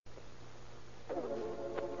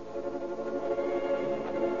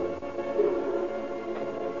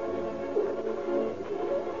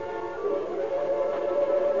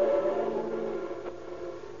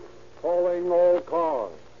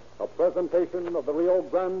presentation of the Rio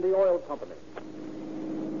Grande Oil Company.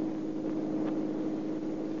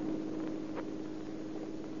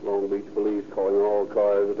 Long Beach Police calling all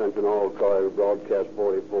cars, attention all cars, broadcast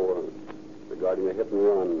 44. Regarding a hit and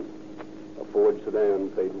run. A Ford sedan,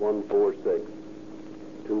 page 146.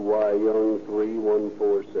 2Y Young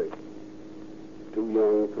 3146. 2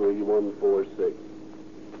 Young 3146.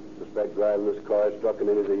 Suspect driving this car struck and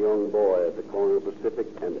injured a young boy at the corner of Pacific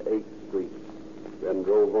and 8th Street. Then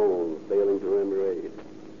drove on, failing to render aid.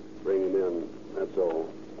 Bring him in. That's all.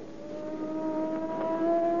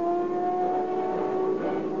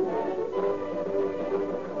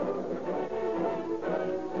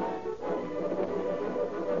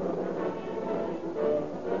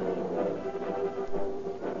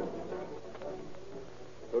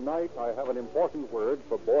 Tonight, I have an important word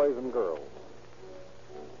for boys and girls.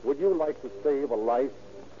 Would you like to save a life?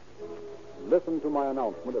 Listen to my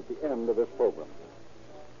announcement at the end of this program.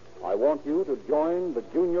 I want you to join the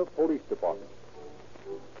Junior Police Department.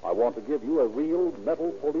 I want to give you a real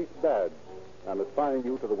metal police badge and assign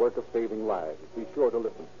you to the work of saving lives. Be sure to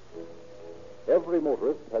listen. Every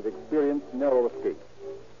motorist has experienced narrow escapes.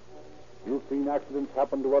 You've seen accidents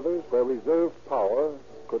happen to others where reserve power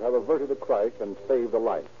could have averted a crash and saved a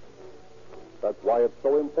life. That's why it's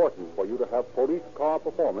so important for you to have police car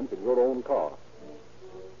performance in your own car.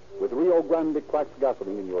 With Rio Grande cracked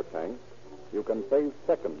gasoline in your tank, you can save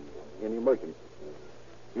seconds in emergency.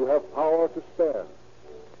 You have power to spare,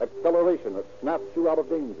 acceleration that snaps you out of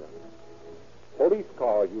danger. Police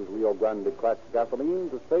cars use Rio Grande cracked gasoline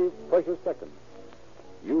to save precious seconds.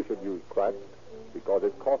 You should use cracked because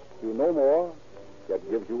it costs you no more, yet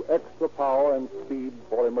gives you extra power and speed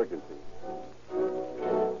for emergency.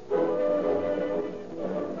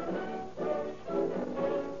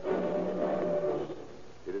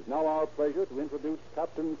 It is now our pleasure to introduce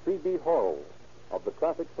Captain C.B. Horrell of the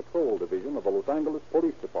Traffic Patrol Division of the Los Angeles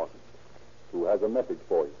Police Department, who has a message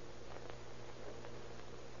for you.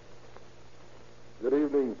 Good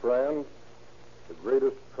evening, friends. The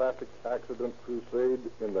greatest traffic accident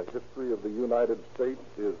crusade in the history of the United States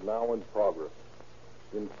is now in progress.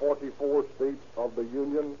 In 44 states of the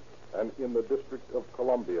Union and in the District of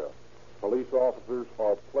Columbia, police officers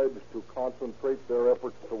are pledged to concentrate their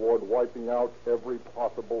efforts toward wiping out every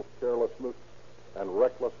possible carelessness and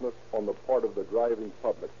recklessness on the part of the driving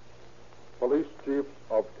public. Police chiefs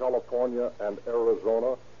of California and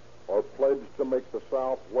Arizona are pledged to make the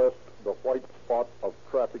Southwest the white spot of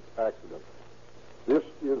traffic accidents. This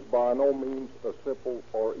is by no means a simple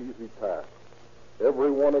or easy task.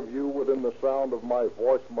 Every one of you within the sound of my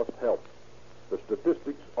voice must help. The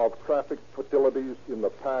statistics of traffic fatalities in the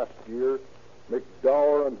past year make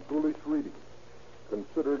dour and foolish reading.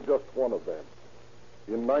 Consider just one of them.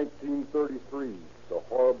 In 1933, the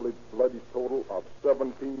horribly bloody total of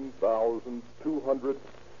 17,200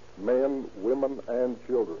 men, women, and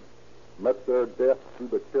children met their death through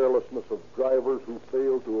the carelessness of drivers who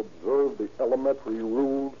failed to observe the elementary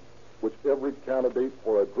rules which every candidate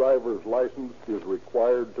for a driver's license is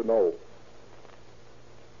required to know.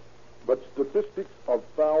 But statistics of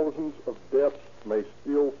thousands of deaths may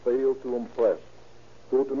still fail to impress.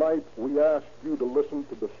 So tonight we ask you to listen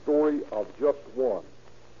to the story of just one,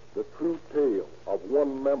 the true tale of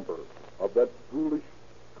one member of that foolish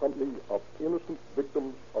company of innocent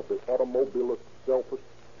victims of the automobilist's selfish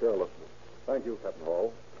carelessness. Thank you, Captain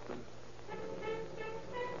Hall.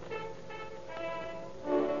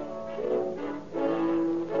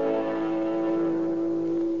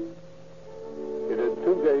 It is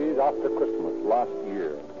 2 days after Christmas last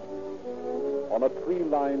year. On a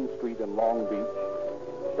tree-lined street in Long Beach,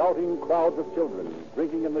 shouting crowds of children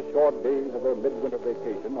drinking in the short days of their midwinter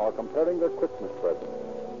vacation are comparing their Christmas presents.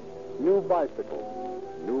 New bicycles,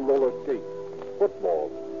 new roller skates,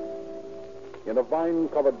 footballs. In a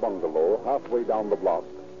vine-covered bungalow halfway down the block,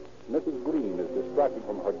 Mrs. Green is distracted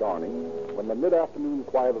from her darning when the mid-afternoon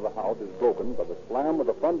quiet of the house is broken by the slam of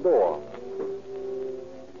the front door.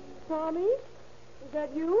 Tommy? Is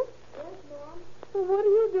that you? Yes, Mom. Well, what are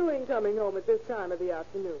you doing coming home at this time of the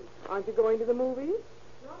afternoon? Aren't you going to the movies?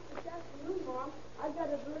 Not this afternoon, Mom. I've got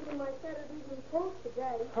to deliver my Saturday Evening Post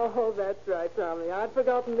today. Oh, that's right, Tommy. I'd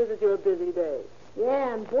forgotten this is your busy day.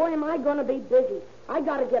 Yeah, and boy, am I going to be busy. I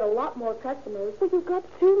got to get a lot more customers. Well, you've got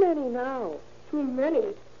too many now. Too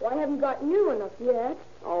many? Well, I haven't got new enough yet.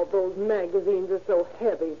 All those magazines are so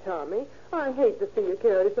heavy, Tommy. I hate to see you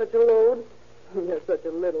carry such a load. You're such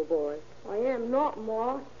a little boy. I am not,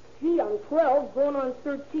 Ma. Gee, I'm 12, going on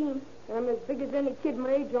 13, and I'm as big as any kid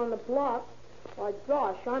my age on the block. By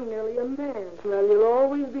gosh, I'm nearly a man. Well, you'll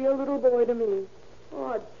always be a little boy to me.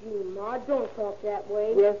 Oh, gee, Ma, don't talk that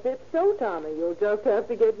way. Yes, it's so, Tommy. You'll just have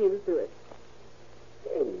to get used to it.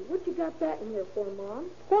 Hey, what you got that in here for, Mom?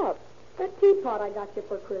 What? That teapot I got you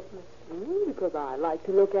for Christmas. Because I like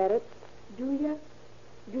to look at it. Do you?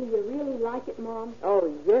 Do you really like it, Mom?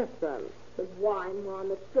 Oh, yes, son. But why,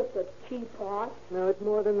 Mom? It's just a teapot. No, it's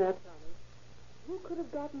more than that, Tommy. You could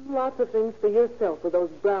have gotten lots of things for yourself with those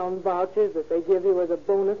brown vouchers that they give you as a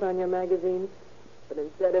bonus on your magazines. But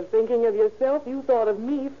instead of thinking of yourself, you thought of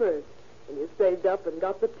me first. And you saved up and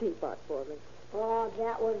got the teapot for me. Oh,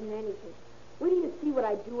 that wasn't anything. Wait till you see what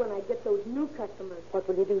I do when I get those new customers. What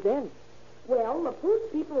will you do then? Well, the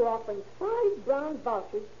post people are offering 5 brown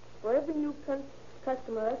vouchers for every new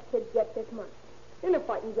customer us kids get this month. And if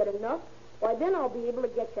I can get enough, why, then I'll be able to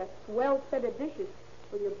get you a swell set of dishes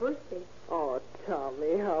for your birthday. Oh,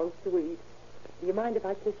 Tommy, how sweet. Do you mind if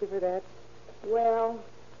I kiss you for that? Well,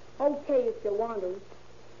 okay if you want to.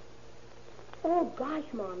 Oh, gosh,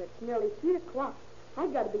 Mom, it's nearly 3 o'clock. I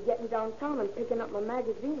got to be getting downtown and picking up my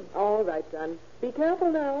magazine. All right, son. Be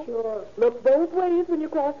careful now. Sure. Look both ways when you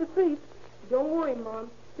cross the street. Don't worry, Mom.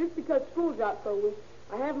 Just because school's out for a week,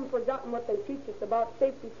 I haven't forgotten what they teach us about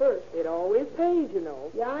safety first. It always pays, you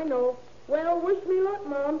know. Yeah, I know. Well, wish me luck,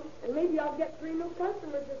 Mom. And maybe I'll get 3 new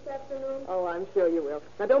customers this afternoon. Oh, I'm sure you will.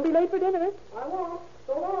 Now, don't be late for dinner. I won't.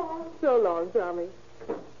 So long. So long, Tommy.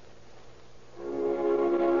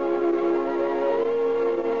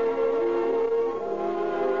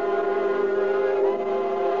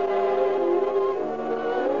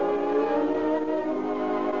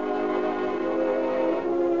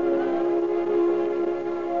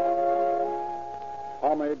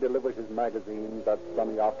 Tommy delivers his magazines that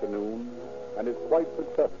sunny afternoon and is quite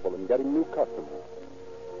successful in getting new customers.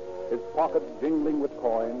 His pockets jingling with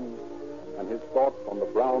coins and his thoughts on the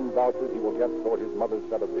brown vouchers he will get toward his mother's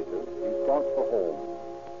set of dishes, he starts for home.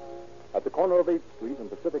 At the corner of 8th Street and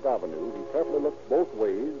Pacific Avenue, he carefully looks both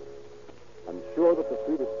ways, and sure that the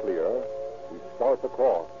street is clear, he starts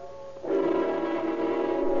across.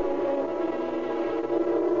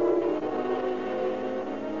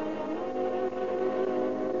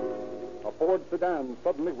 A Ford sedan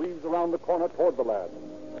suddenly weaves around the corner toward the lad.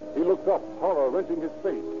 He looks up, horror wrenching his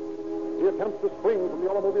face. He attempts to spring from the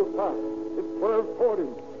automobile's path. It swerves toward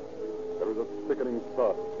him. There is a sickening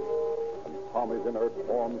thud, and Tommy's inert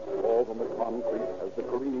form falls on the concrete as the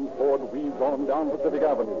careening Ford weaves on down Pacific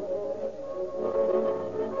Avenue.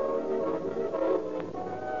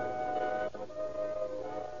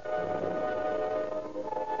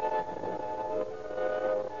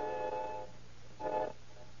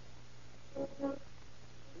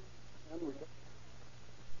 And we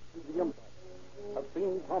see the impact. Have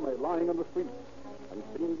seen Tommy lying on the street and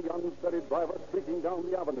seen the unsteady driver streaking down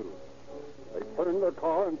the avenue. They turn their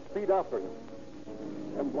car and speed after him.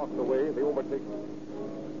 10 blocks away, they overtake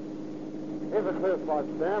him. Here's a clear spot,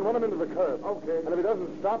 Stan. Run him into the curb. Okay. And if he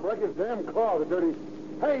doesn't stop, wreck his damn car, the dirty...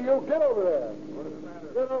 Hey, you get over there. What is the matter?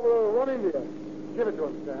 Get over there, run into you. Give it to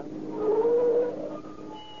him, Stan.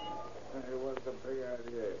 Hey, what's the big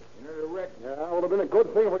idea? You know the wreck? Yeah, it would have been a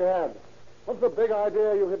good thing if we had. What's the big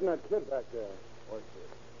idea you hitting that kid back there? What's this?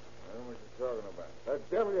 I don't know what you're talking about. The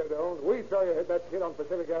devil you don't. We saw you hit that kid on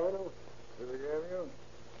Pacific Avenue. Pacific Avenue?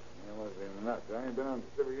 You must be nuts. I ain't been on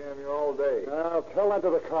Pacific Avenue all day. Now, tell that to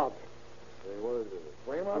the cops. Hey, what is it? A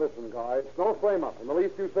flame up? Listen, guys, no frame up, and the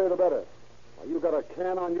least you say, the better. While you got a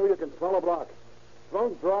can on you, you can smell a block.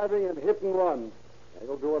 Drunk driving and hit and run. Now,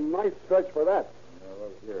 you'll do a nice stretch for that. Now,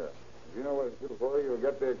 look here. If you know what to do for you, you'll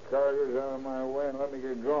get their cargoes out of my way and let me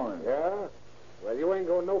get going. Yeah? Well, you ain't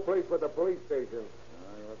going no place but the police station.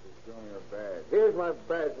 You have to show me your badge. Here's my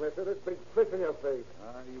badge, mister. This big fist in your face.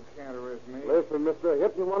 You can't arrest me. Listen, mister,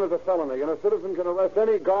 hit and run is a felony, and a citizen can arrest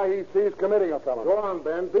any guy he sees committing a felony. Go on,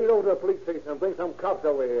 Ben. Beat over to the police station and bring some cops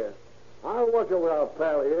over here. I'll watch over our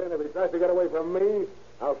pal here, and if he tries to get away from me,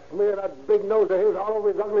 I'll smear that big nose of his all over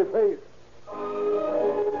his ugly face.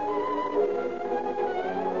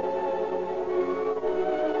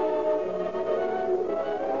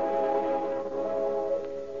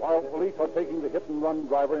 While police are taking the hit-and-run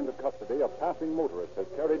driver into custody, a passing motorist has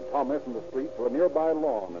carried Tommy from the street to a nearby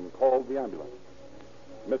lawn and called the ambulance.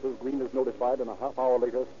 Mrs. Green is notified, and a half hour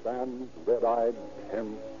later stands red-eyed,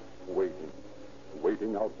 tense,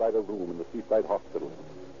 waiting outside a room in the Seaside Hospital.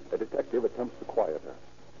 A detective attempts to quiet her.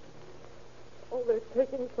 Oh, they're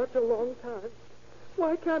taking such a long time.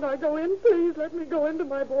 Why can't I go in? Please let me go into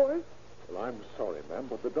my boy. Well, I'm sorry, ma'am,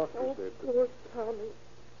 but the doctor Oh, said... poor Tommy.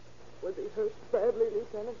 Was he hurt badly,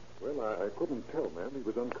 Lieutenant? Well, I couldn't tell, ma'am. He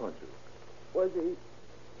was unconscious. Was he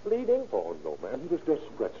bleeding? Oh, no, ma'am. He was just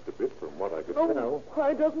scratched a bit from what I could Oh, tell.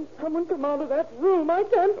 why doesn't someone come out of that room? I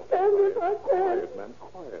can't stand it. I can't. Quiet, ma'am,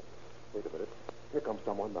 quiet. Wait a minute. Here comes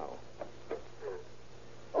someone now.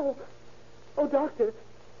 Oh, doctor.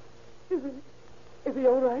 Is he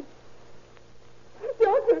all right?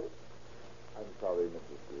 Doctor! I'm sorry,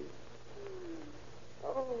 Mrs. Green.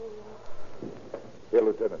 Oh. Here,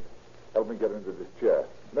 Lieutenant. Help me get into this chair.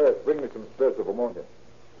 Nurse, bring me some spirits of ammonia.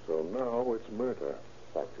 So now it's murder.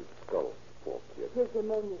 Fractured skull. Poor kid. Here's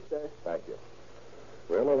ammonia, sir. Thank you.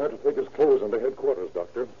 Well, I'll have to take his clothes into headquarters,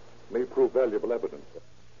 Doctor. May prove valuable evidence.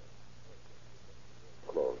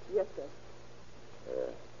 Close. Yes, sir.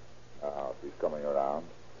 Yeah. Now, she's coming around.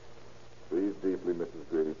 Breathe deeply, Mrs.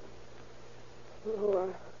 Green. Oh,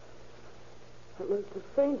 I must have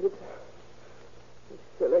fainted. It's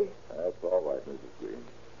silly. That's all right, Mrs. Green.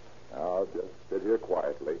 Now, just sit here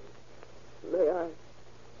quietly. May I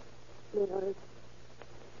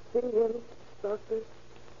see him, Doctor?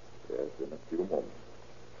 Yes, in a few moments.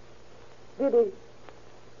 Did he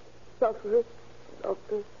suffer,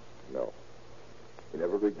 Doctor? No. He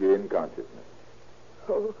never regained consciousness.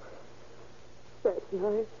 Oh, that's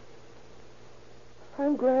nice.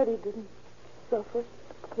 I'm glad he didn't suffer.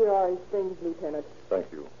 Here are his things, Lieutenant. Thank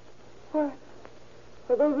you. Why,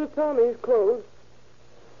 those are Tommy's clothes.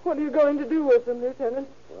 What are you going to do with them, Lieutenant?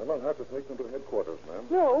 Well, I'll have to take them to headquarters, ma'am.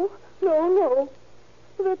 No.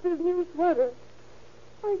 That's his new sweater.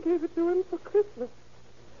 I gave it to him for Christmas.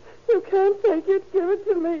 You can't take it. Give it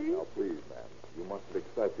to me. Now, please, ma'am. You mustn't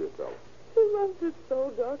excite yourself. He loved it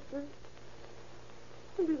so, Doctor.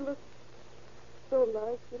 And he looked so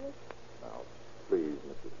nice in it. Now, please,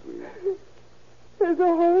 Mrs. Green. There's a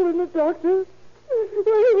hole in it, Doctor.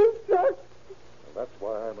 Where he was stuck. And that's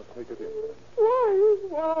why I must take it in, ma'am.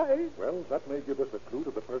 Why? Well, that may give us a clue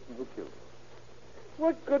to the person who killed him.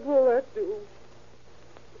 What good will that do?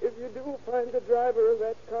 If you do find the driver of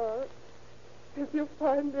that car, if you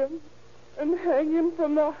find him and hang him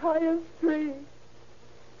from the highest tree,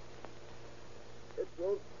 it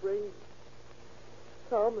won't bring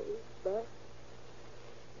Tommy back.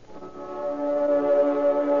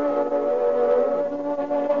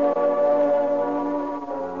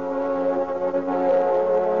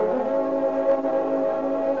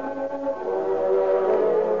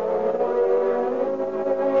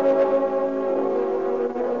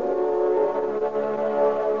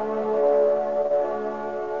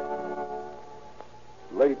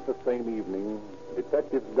 Late the same evening,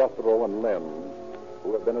 Detectives Gusserow and Lenz,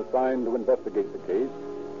 who have been assigned to investigate the case,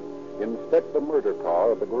 inspect the murder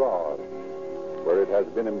car at the garage, where it has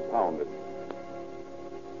been impounded.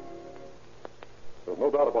 There's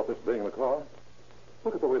no doubt about this being the car.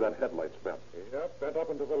 Look at the way that headlight's bent. Yep, bent up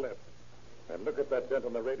and to the left. And look at that dent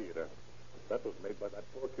on the radiator. That was made by that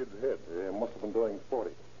poor kid's head. Yeah, must have been doing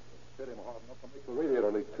 40. Hit him hard enough to make the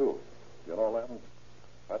radiator leak, too. You know, Len,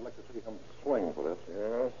 I'd like to see him swing for this.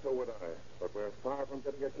 Yeah, so would I. But we're far from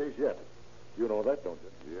getting a case yet. You know that, don't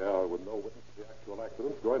you? Yeah, with no witness to the actual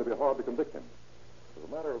accident, it's going to be hard to convict him. As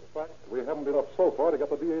a matter of fact, we haven't been up so far to get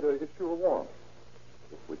the DA to issue a warrant.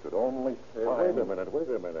 If we could only find... Wait a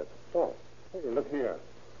minute. What? Hey, look here.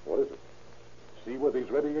 What is it? See where these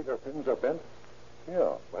radiator pins are bent?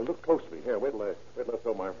 Yeah. Well, look closely. Here, wait till I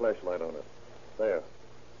throw my flashlight on it. There.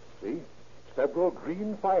 See? Several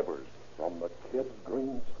green fibers from the kid's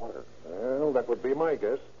green sweater. Well, that would be my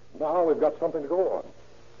guess. Now we've got something to go on.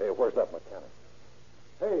 Hey, where's that mechanic?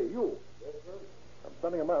 Hey, you. Yes, sir? I'm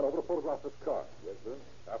sending a man over to photograph this car. Yes, sir.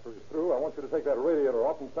 After he's through, I want you to take that radiator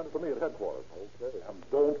off and send it to me at headquarters. Okay. And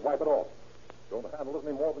don't wipe it off. Don't handle it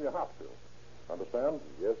any more than you have to. Understand?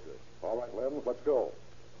 Yes, sir. All right, Lenz, let's go.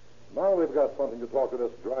 Now we've got something to talk to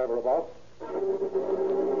this driver about.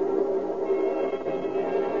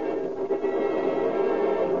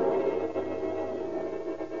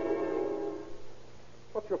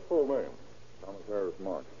 What's your full name? Thomas Harris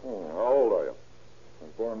Mark. How old are you?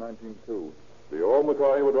 I'm born in 1902. Do you own the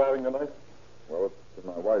car you were driving tonight? Well, it's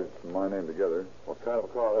my wife's and my name together. What kind of a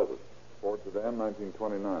car is it? Ford sedan,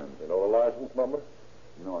 1929. You know the license number?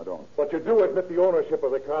 No, I don't. But you do admit the ownership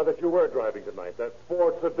of the car that you were driving tonight, that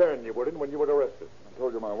Ford sedan you were in when you were arrested. I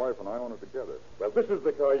told you my wife and I own it together. Well, this is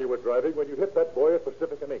the car you were driving when you hit that boy at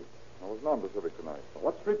Pacific and 8th. I was non-Pacific tonight.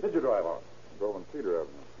 What street did you drive on? I drove on Cedar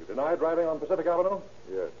Avenue. You deny driving on Pacific Avenue?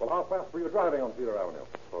 Yes. Well, how fast were you driving on Cedar Avenue?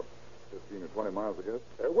 About 15 or 20 miles, I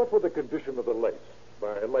guess. What were the condition of the lights?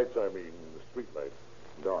 By lights, I mean the street lights.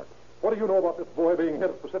 Dark. What do you know about this boy being hit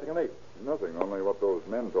at Pacific and 8th? Nothing, only what those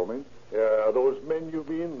men told me. Yeah, those men you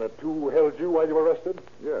mean, the two held you while you were arrested?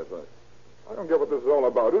 Yes, I don't get what this is all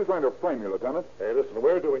about. Who's trying to frame you, Lieutenant? Hey, listen,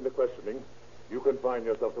 we're doing the questioning. You confine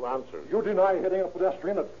yourself to answers. You deny hitting a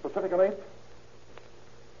pedestrian at Pacific and 8th?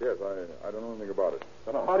 Yes, I don't know anything about it.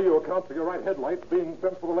 Then how do you account for your right headlight being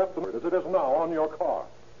bent to the left as it is now on your car?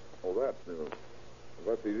 Oh,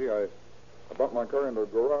 that's easy. I bumped my car into a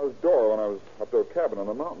garage door when I was up to a cabin in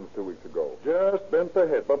the mountains 2 weeks ago. Just bent the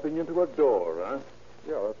head, bumping into a door, huh?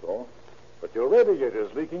 Yeah, that's all. But your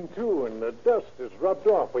radiator's leaking, too, and the dust is rubbed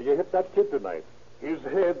off where you hit that kid tonight. His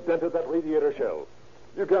head dented that radiator shell.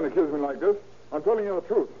 You can't accuse me like this. I'm telling you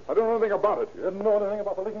the truth. I don't know anything about it. You didn't know anything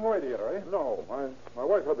about the leaking radiator, eh? No, my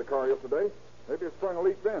wife had the car yesterday. Maybe it sprung a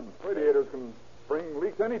leak then. Radiators can spring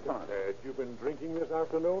leaks any time. Had you been drinking this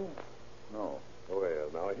afternoon? No. Well,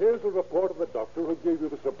 now, here's a report of the doctor who gave you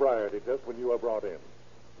the sobriety test when you were brought in.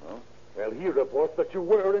 Huh? Well, he reports that you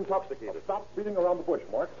were intoxicated. Stop beating around the bush,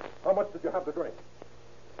 Marks. How much did you have to drink?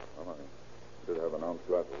 Well, I did have an ounce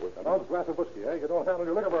glass of whiskey. An ounce glass of whiskey, eh? You don't handle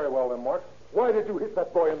your liquor very well then, Marks. Why did you hit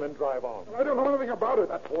that boy and then drive on? I don't know anything about it.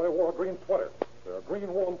 That boy wore a green sweater. There are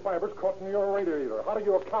green woolen fibers caught in your radiator. How do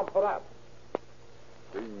you account for that?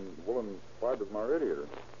 Green woolen fibers in my radiator.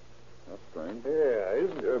 That's strange. Yeah,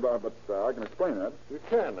 isn't it? But I can explain that. You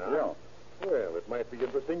can, huh? Yeah. Well, it might be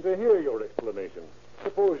interesting to hear your explanation.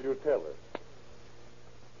 Suppose you tell us.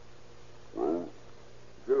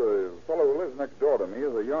 The fellow who lives next door to me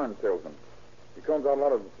is a yarn salesman. He combs out a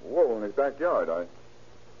lot of wool in his backyard.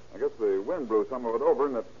 I guess the wind blew some of it over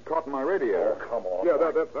and it caught in my radiator. Oh, come on. Yeah,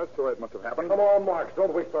 that's the way it must have happened. Come on, Marks.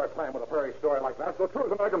 Don't waste our time with a fairy story like that. That's the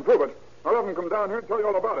truth, and I can prove it. I'll have him come down here and tell you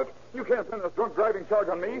all about it. You can't send this drunk driving charge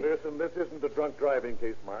on me. Listen, this isn't a drunk driving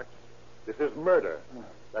case, Marks. This is murder.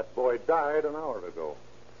 That boy died an hour ago.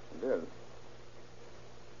 He did.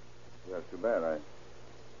 Yeah, it's too bad. I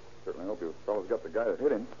certainly hope you fellows got the guy that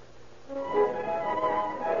hit him.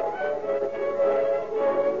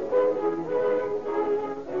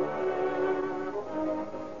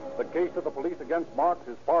 The case of the police against Marks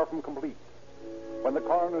is far from complete. When the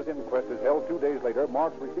coroner's inquest is held 2 days later,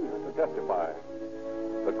 Marks refuses to testify.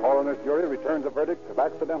 The coroner's jury returns a verdict of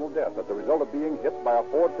accidental death as the result of being hit by a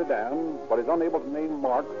Ford sedan, but is unable to name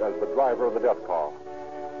Marks as the driver of the death car.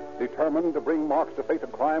 Determined to bring Marks to face a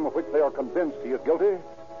crime of which they are convinced he is guilty,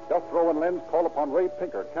 Jethro and Lenz call upon Ray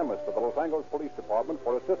Pinker, chemist of the Los Angeles Police Department,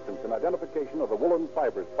 for assistance in identification of the woolen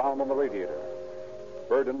fibers found on the radiator.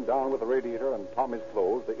 Burdened down with the radiator and Tommy's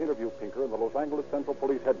clothes, they interview Pinker in the Los Angeles Central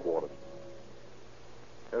Police Headquarters.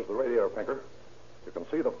 Here's the radiator, Pinker. You can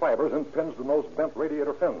see the fibers impinged in those bent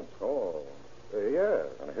radiator fins. Oh, yes.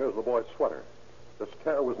 And here's the boy's sweater. This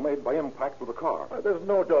tear was made by impact with the car. There's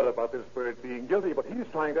no doubt about this bird being guilty, but he's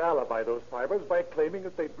trying to alibi those fibers by claiming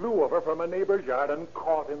that they blew over from a neighbor's yard and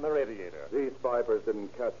caught in the radiator. These fibers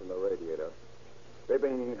didn't catch in the radiator. They've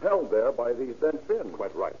been held there by these bent fins.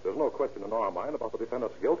 Quite right. There's no question in our mind about the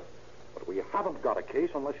defendant's guilt. But we haven't got a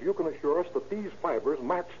case unless you can assure us that these fibers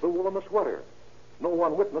match the wool in the sweater. No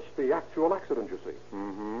one witnessed the actual accident, you see.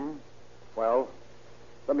 Mm-hmm. Well,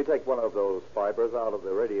 let me take one of those fibers out of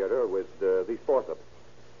the radiator with these forceps.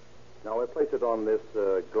 Now, I'll place it on this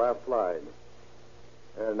glass slide.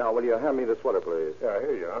 Now, will you hand me the sweater, please? Yeah,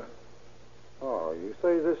 here you are. Oh, you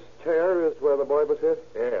say this tear is where the boy was hit?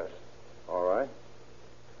 Yes. All right.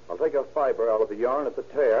 I'll take a fiber out of the yarn at the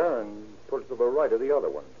tear and put it to the right of the other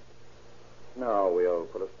one. Now, we'll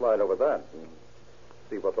put a slide over that and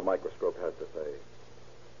see what the microscope has to say.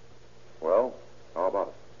 Well, how about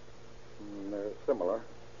it? They're similar.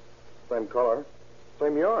 Same color.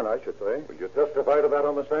 Same yarn, I should say. Will you testify to that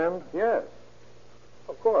on the stand? Yes.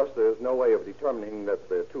 Of course, there's no way of determining that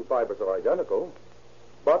the two fibers are identical.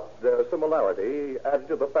 But their similarity, added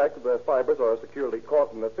to the fact that the fibers are securely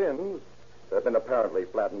caught in the fins, that have been apparently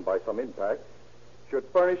flattened by some impact, should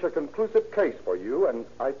furnish a conclusive case for you, and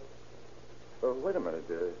I... wait a minute.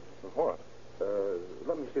 What?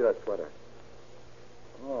 Let me see that sweater.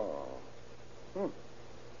 Oh.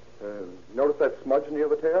 Notice that smudge near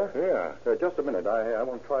the tear? Yeah. Just a minute. I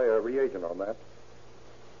want to try a reagent on that.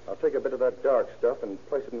 I'll take a bit of that dark stuff and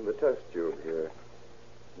place it in the test tube here.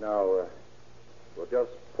 Now, we'll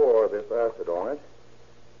just pour this acid on it.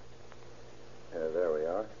 There we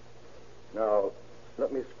are. Now,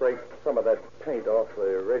 let me scrape some of that paint off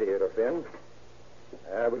the radiator fin.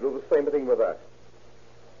 And we'll do the same thing with that.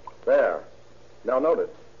 There. Now, notice.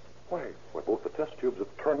 Why, both the test tubes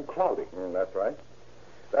have turned cloudy. That's right.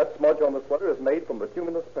 That smudge on the sweater is made from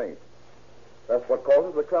bituminous paint. That's what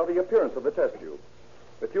causes the cloudy appearance of the test tube.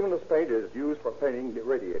 Bituminous paint is used for painting the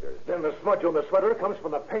radiators. Then the smudge on the sweater comes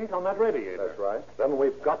from the paint on that radiator. That's right. Then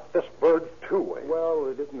we've got this bird, too, eh? Well,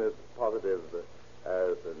 it isn't as positive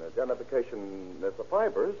as an identification as the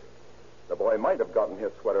fibers. The boy might have gotten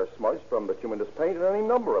his sweater smudged from bituminous paint in any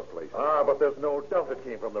number of places. But there's no doubt it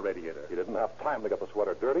came from the radiator. He didn't have time to get the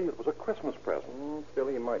sweater dirty. It was a Christmas present. Still,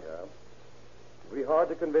 he might have. It'd be hard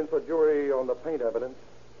to convince a jury on the paint evidence.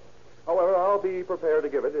 However, I'll be prepared to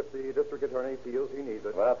give it if the district attorney feels he needs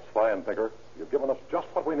it. That's fine, Tinker. You've given us just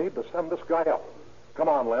what we need to send this guy up. Come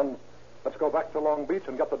on, Len. Let's go back to Long Beach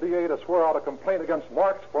and get the DA to swear out a complaint against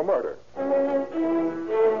Marks for murder.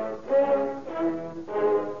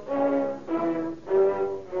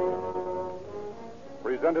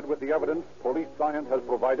 Presented with the evidence police science has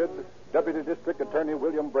provided, Deputy District Attorney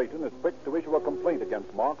William Brayton is quick to issue a complaint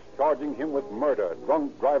against Marks, charging him with murder,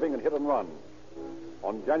 drunk driving, and hit and run.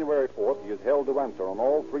 On January 4th, he is held to answer on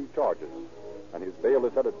all 3 charges, and his bail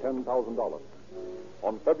is set at $10,000.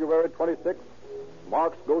 On February 26th,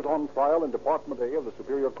 Marks goes on trial in Department A of the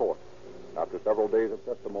Superior Court. After several days of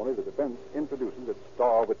testimony, the defense introduces its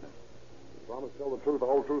star witness. You promise to tell the truth, the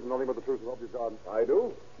whole truth, and nothing but the truth, so help you God. I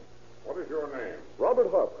do. What is your name? Robert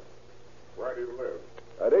Harper. Where do you live?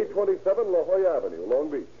 At 827 La Jolla Avenue, Long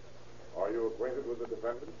Beach. Are you acquainted with the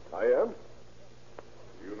defendant? I am.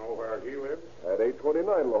 Do you know where he lives? At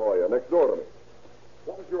 829 La Jolla, next door to me.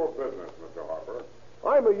 What is your business, Mr. Harper?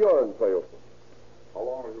 I'm a yarn salesman. How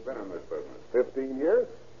long have you been in this business? 15 years.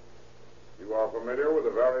 You are familiar with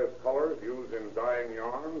the various colors used in dyeing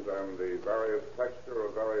yarns and the various texture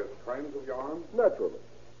of various kinds of yarn? Naturally.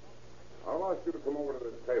 I'll ask you to come over to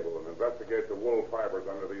this table and investigate the wool fibers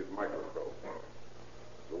under these microscopes.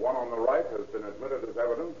 The one on the right has been admitted as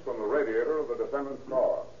evidence from the radiator of the defendant's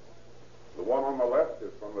car. The one on the left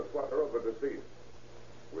is from the sweater of the deceased.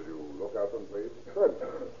 Will you look at them, please? Good.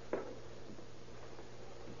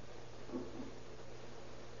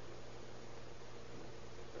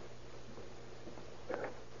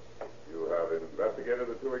 You have investigated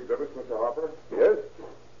the 2 exhibits, Mr. Harper? Yes?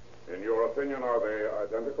 In your opinion, are they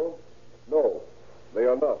identical? No, they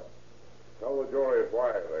are not. Tell the jury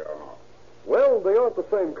why they are not. Well, they aren't the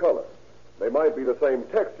same color. They might be the same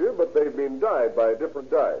texture, but they've been dyed by different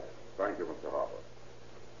dyes. Thank you, Mr. Harper.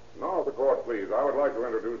 Now, if the court please, I would like to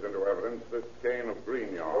introduce into evidence this skein of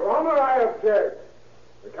green yarn. Your Honor, I object.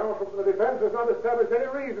 The counsel for the defense has not established any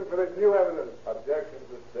reason for this new evidence. Objection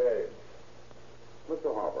sustained.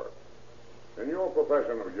 Mr. Harper, in your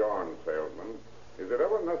profession of yarn salesman, is it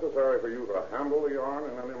ever necessary for you to handle the yarn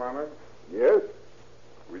in any manner? Yes?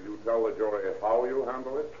 Will you tell the jury how you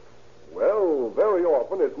handle it? Well, very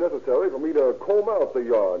often it's necessary for me to comb out the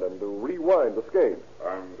yarn and to rewind the skein.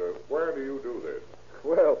 And where do you do this?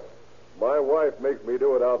 Well, my wife makes me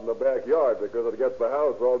do it out in the backyard because it gets the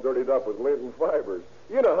house all dirtied up with lint and fibers.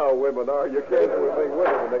 You know how women are. You can't do a thing with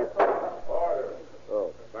them when they... Order.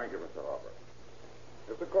 Oh. Thank you, Mr. Harper.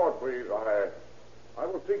 If the court please, I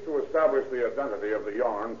will seek to establish the identity of the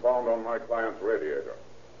yarn found on my client's radiator.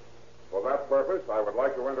 For that purpose, I would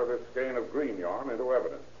like to enter this skein of green yarn into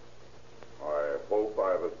evidence. I hope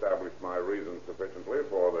I have established my reasons sufficiently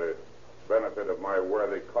for the benefit of my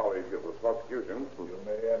worthy colleague of the prosecution. You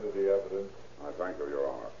may enter the evidence. I thank you, Your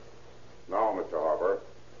Honor. Now, Mr. Harper,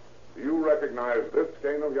 do you recognize this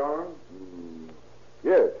skein of yarn?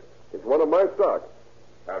 Yes, it's one of my stock.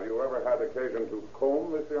 Have you ever had occasion to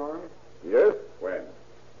comb this yarn? Yes? When?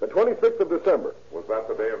 The 26th of December. Was that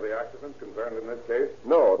the day of the accident concerned in this case?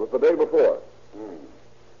 No, it was the day before.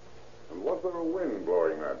 And was there a wind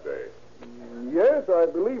blowing that day? Yes, I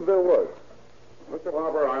believe there was. Mr.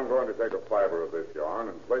 Harper, I'm going to take a fiber of this yarn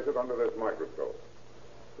and place it under this microscope.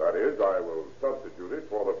 That is, I will substitute it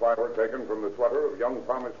for the fiber taken from the sweater of young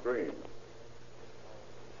Thomas Green.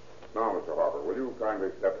 Now, Mr. Harper, will you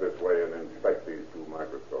kindly step this way and inspect these 2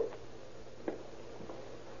 microscopes?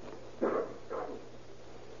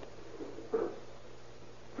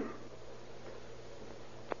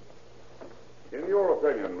 In your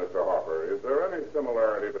opinion, Mr. Harper, is there any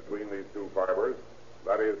similarity between these 2 fibers?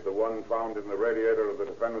 That is, the one found in the radiator of the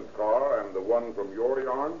defendant's car and the one from your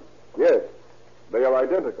yarn? Yes, they are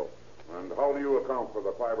identical. And how do you account for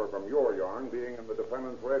the fiber from your yarn being in the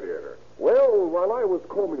defendant's radiator? Well, while I was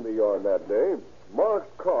combing the yarn that day, Mark's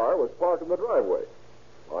car was parked in the driveway.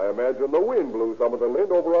 I imagine the wind blew some of the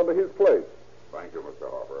lint over onto his place. Thank you, Mr.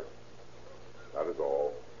 Harper. That is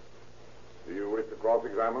all. Do you wish to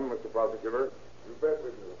cross-examine, Mr. Prosecutor? You bet we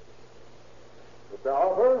do. Mr.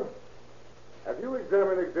 Harper, have you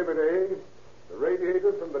examined Exhibit A, the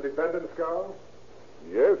radiator from the defendant's car?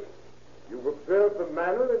 Yes? You've observed the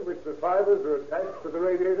manner in which the fibers are attached to the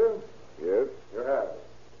radiator? Yes? You have.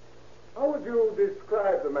 How would you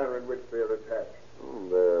describe the manner in which they're attached?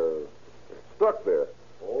 They're stuck there.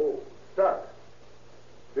 Oh, stuck.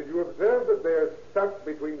 Did you observe that they're stuck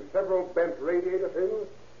between several bent radiator pins?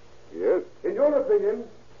 Yes? In your opinion,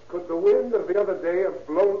 Could the wind of the other day have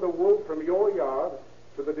blown the wool from your yard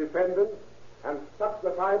to the defendant and sucked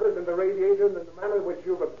the fibers in the radiator in the manner in which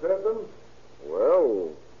you've observed them? Well,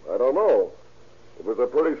 I don't know. It was a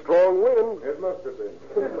pretty strong wind. It must have been.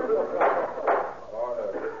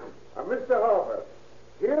 Mr. Harper,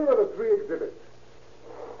 here are the three exhibits.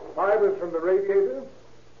 Fibers from the radiator,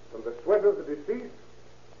 from the sweat of the deceased,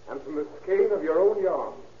 and from the skein of your own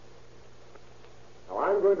yarn. Now,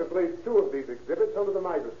 I'm going to place two of these exhibits under the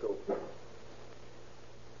microscope.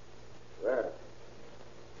 There.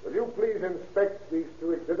 Will you please inspect these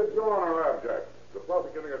two exhibits? Your Honor, I object. The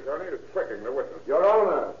prosecuting attorney is tricking the witness. Your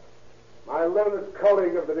Honor, my learned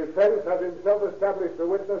colleague of the defense has himself established the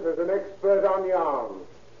witness as an expert on yarns.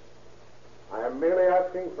 I am merely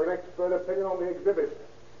asking for an expert opinion on the exhibits,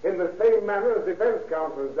 in the same manner as defense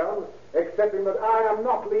counsel has done, excepting that I am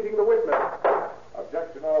not leading the witness.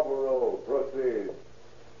 Objection overruled. Proceed.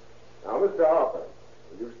 Now, Mr. Harper,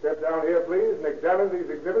 will you step down here, please, and examine these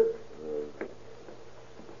exhibits?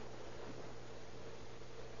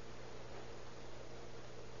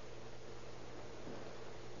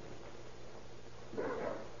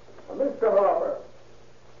 Mr. Harper,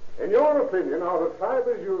 in your opinion, are the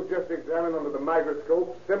fibers you've just examined under the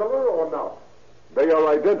microscope similar or not? They are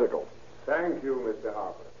identical. Thank you, Mr.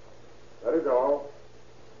 Harper. That is all.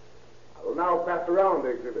 I will now pass around the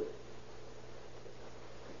exhibits.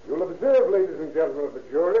 You'll observe, ladies and gentlemen of the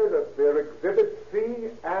jury, that they're exhibits C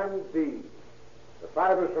and D. The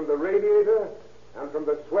fibers from the radiator and from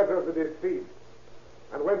the sweater of the deceased.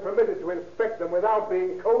 And when permitted to inspect them without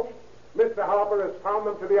being coached, Mr. Harper has found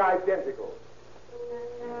them to be identical.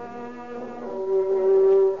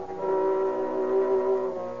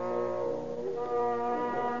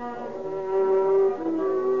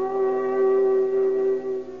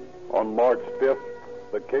 On March 5th,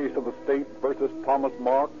 the case of the state versus Thomas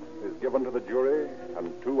Marks is given to the jury,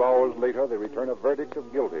 and 2 hours later they return a verdict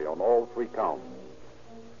of guilty on all three counts.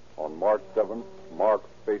 On March 7th, Marks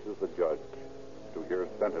faces the judge to hear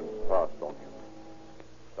sentence passed on him.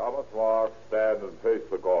 Thomas Marks, stand and face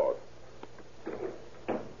the court.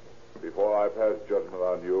 Before I pass judgment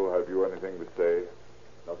on you, have you anything to say?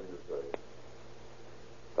 Nothing to say.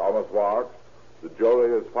 Thomas Marks, the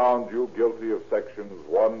jury has found you guilty of sections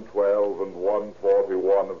 112 and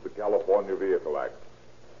 141 of the California Vehicle Act.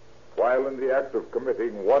 While in the act of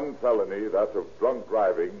committing one felony, that of drunk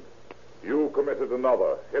driving, you committed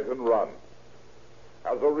another, hit and run.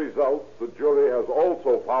 As a result, the jury has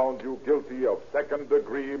also found you guilty of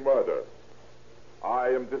second-degree murder. I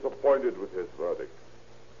am disappointed with this verdict.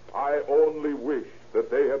 I only wish that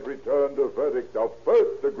they had returned a verdict of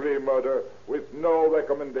first-degree murder with no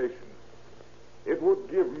recommendations. It would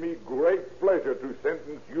give me great pleasure to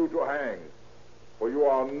sentence you to hang, for you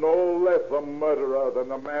are no less a murderer than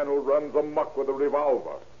the man who runs amok with a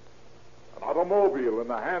revolver. An automobile in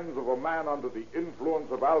the hands of a man under the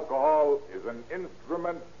influence of alcohol is an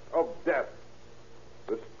instrument of death.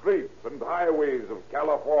 The streets and highways of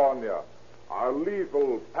California are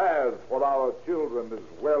lethal paths for our children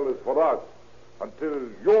as well as for us until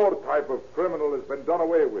your type of criminal has been done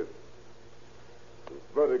away with. The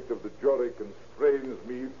verdict of the jury constrains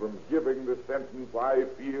me from giving the sentence I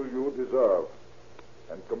feel you deserve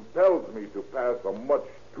and compels me to pass a much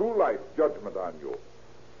too light judgment on you.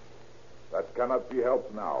 That cannot be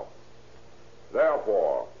helped now.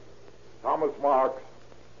 Therefore, Thomas Marks,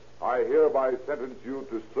 I hereby sentence you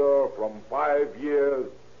to serve from 5 years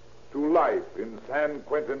to life in San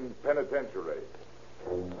Quentin Penitentiary.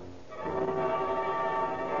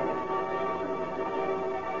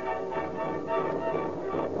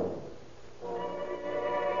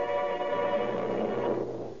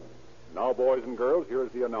 Now, boys and girls, here's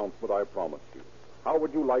the announcement I promised you. How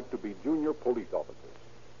would you like to be junior police officers?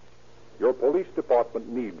 Your police department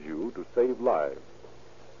needs you to save lives.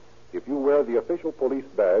 If you wear the official police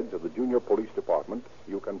badge of the junior police department,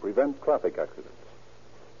 you can prevent traffic accidents.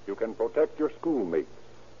 You can protect your schoolmates,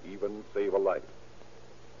 even save a life.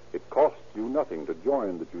 It costs you nothing to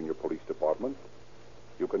join the junior police department.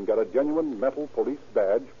 You can get a genuine metal police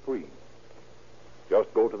badge free.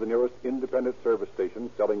 Just go to the nearest independent service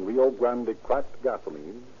station selling Rio Grande cracked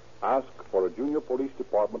gasoline, ask for a junior police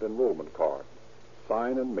department enrollment card,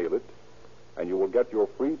 sign and mail it, and you will get your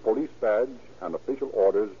free police badge and official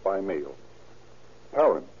orders by mail.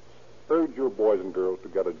 Parents, urge your boys and girls to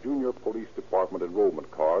get a junior police department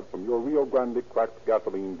enrollment card from your Rio Grande cracked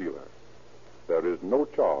gasoline dealer. There is no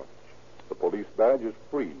charge. The police badge is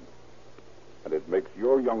free, and it makes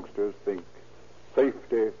your youngsters think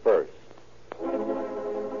safety first.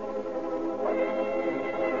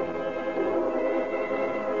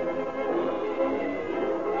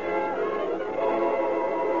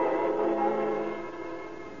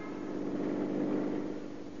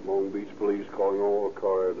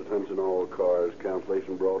 cars, attention all cars,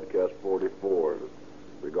 cancellation broadcast 44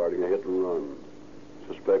 regarding a hit and run.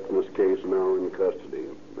 Suspect in this case now in custody.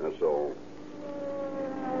 That's all.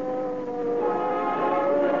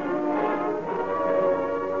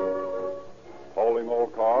 Calling All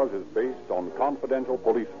Cars is based on confidential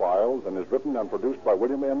police files and is written and produced by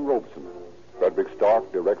William N. Robeson. Frederick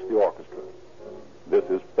Stark directs the orchestra. This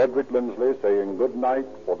is Frederick Lindsley saying good night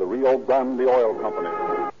for the Rio Grande Oil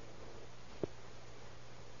Company.